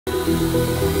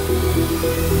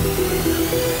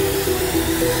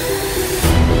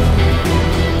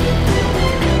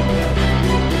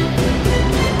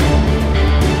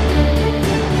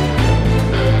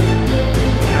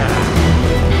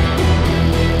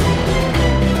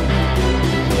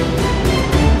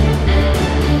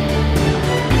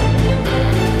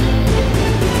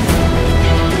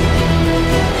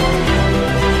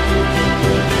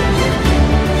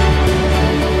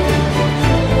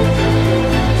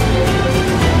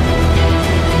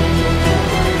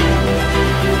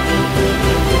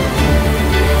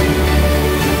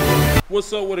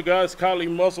What's up with it, guys? Collie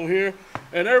Muscle here,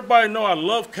 and everybody know I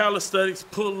love calisthenics,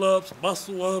 pull-ups,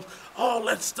 muscle-ups, all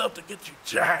that stuff to get you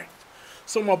jacked.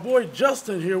 So my boy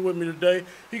Justin here with me today.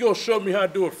 He gonna show me how to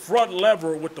do a front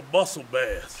lever with the muscle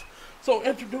bands. So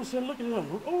introduce him. Look at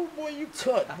him. Oh boy, you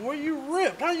cut. Boy, you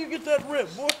ripped. How you get that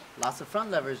rip, boy? Lots of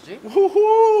front levers, G.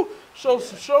 Woohoo!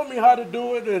 Show me how to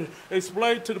do it and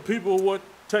explain to the people what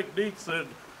techniques and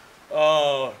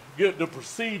get the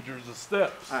procedures and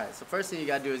steps. All right, so first thing you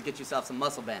gotta do is get yourself some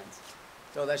muscle bands.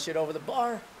 Throw that shit over the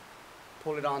bar,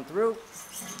 pull it on through.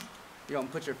 You're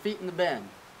gonna put your feet in the band.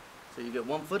 So you get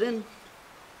one foot in,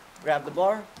 grab the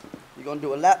bar. You're gonna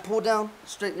do a lat pull down,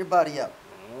 straighten your body out.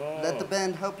 Oh. Let the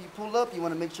band help you pull up. You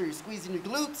wanna make sure you're squeezing your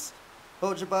glutes.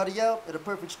 Hold your body out at a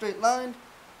perfect straight line.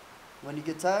 When you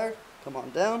get tired, come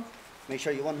on down. Make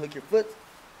sure you unhook your foot.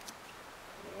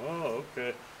 Oh,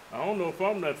 okay. I don't know if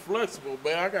I'm that flexible,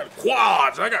 man. I got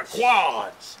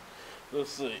quads. Let's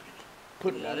see.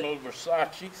 Putting on those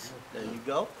Versace's. There you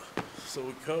go. So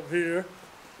we come here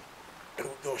and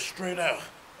we go straight out.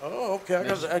 Oh, okay. I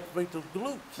got to activate those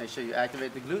glutes. Make sure you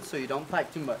activate the glutes so you don't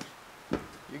pike too much.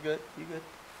 You good. You good.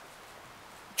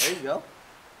 There you go.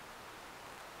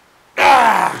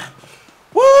 Ah!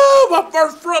 Woo! My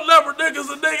first front lever,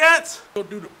 niggas and niggas. Go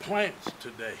do the planks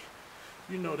today.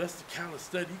 You know, that's the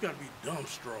calisthenics. You gotta be dumb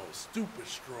strong, stupid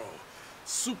strong,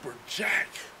 super jack,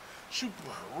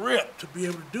 super ripped to be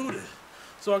able to do this.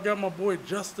 So I got my boy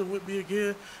Justin with me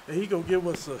again, and he gonna give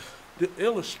us the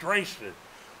illustration,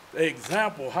 the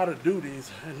example how to do these.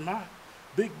 And my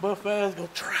big buff ass gonna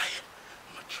try it.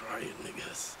 I'm gonna try it,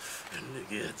 niggas and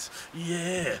niggas.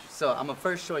 Yeah. So I'm gonna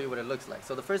first show you what it looks like.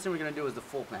 So the first thing we're gonna do is the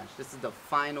full planche. This is the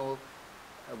final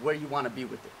where you wanna be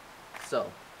with it.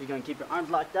 So you're gonna keep your arms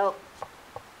locked out.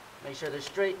 Make sure they're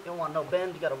straight. You don't want no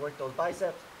bend. You gotta work those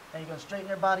biceps. And you're gonna straighten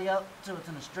your body out till it's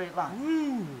in a straight line.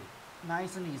 Woo.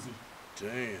 Nice and easy.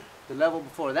 Damn. The level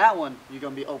before that one, you're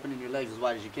gonna be opening your legs as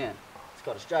wide as you can. It's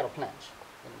called a straddle planche.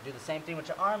 You're gonna do the same thing with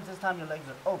your arms. This time your legs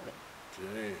are open.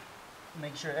 Damn.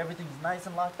 Make sure everything's nice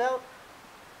and locked out,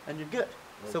 and you're good.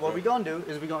 Okay. So what we're gonna do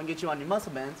is we're gonna get you on your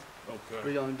muscle bands. Okay.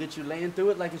 We're gonna get you laying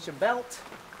through it like it's your belt.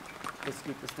 Let's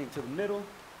scoop this thing to the middle.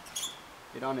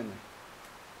 Get on in there.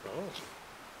 Oh.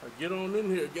 Get on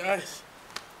in here, guys.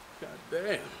 God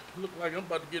damn. Look like I'm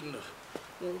about to get in the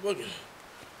motherfucking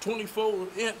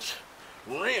 24-inch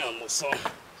rim or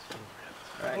something.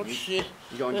 All right, Oh, shit.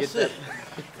 You gonna That's get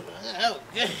that? Oh,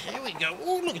 yeah, here we go.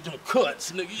 Oh, look at them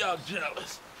cuts, nigga. Y'all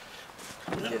jealous.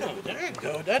 There you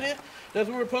go. That it? That's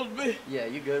where we're supposed to be? Yeah,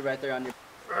 you good right there on your.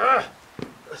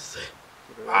 Let's see.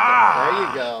 There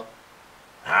you go.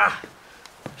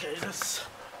 Okay, this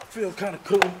feel kind of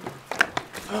cool.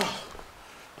 Oh.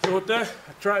 So with that,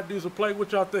 I tried to do some play.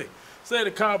 What y'all think? Say in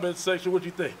the comments section what you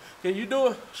think. Can you do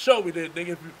it? Show me that,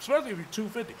 nigga. Especially if you're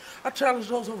 250. I challenge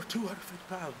those over 250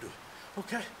 pounds to do it.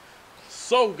 Okay?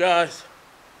 So, guys,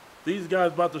 these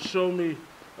guys about to show me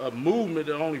a movement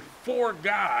that only 4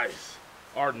 guys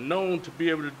are known to be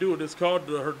able to do it. It's called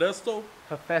the Herdesto?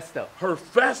 Hefesto.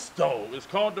 Herfesto. It's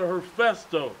called the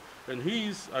Herfesto. And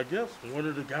he's, I guess, one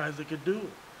of the guys that can do it.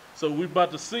 So we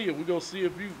about to see it. We're going to see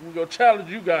if we're going to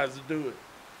challenge you guys to do it.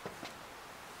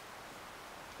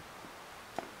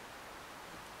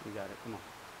 You got it. Come on.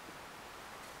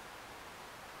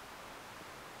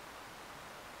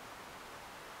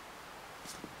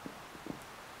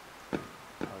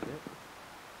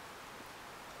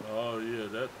 Oh, yeah,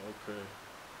 that, okay.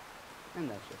 And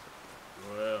that's just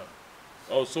it. Well,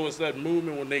 oh, so it's that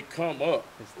movement when they come up.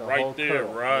 It's the right whole there,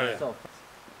 curl. right. So,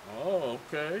 Oh,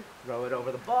 okay. throw it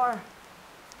over the bar.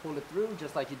 Pull it through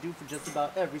just like you do for just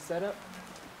about every setup.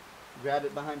 Grab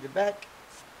it behind your back.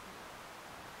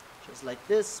 Just like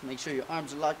this. Make sure your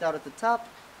arms are locked out at the top.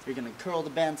 You're going to curl the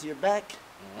band to your back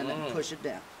and then push it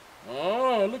down.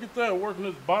 Oh, look at that. Working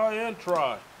this bi and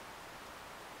tri.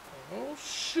 Oh,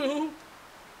 shoot.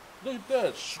 Look at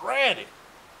that. Shredded.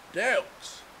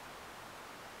 Delts.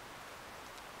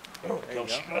 Oh, There you go.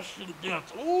 stretching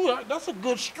delts. Oh, that's a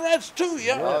good stretch, too,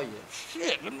 y'all. Oh, yeah.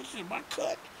 Shit, let me see my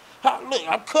cut. Look,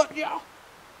 I'm cut, y'all.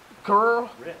 Curl.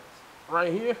 Ripped.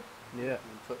 Right here. Yeah.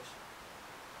 And push.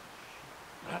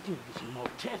 I need to get some more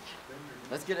tension.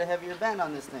 Let's get a heavier band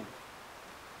on this thing.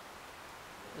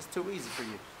 It's too easy for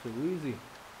you. Too easy.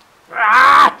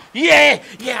 Ah, yeah,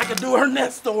 I can do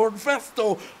Ernesto or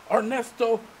Festo,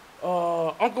 Ernesto,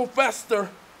 Uncle Fester.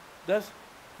 That's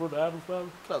for the Adams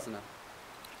family. Close enough.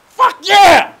 Fuck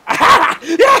yeah!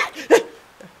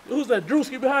 Who's that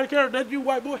Drewski behind the camera? That you,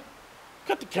 white boy?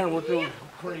 Cut the camera with you.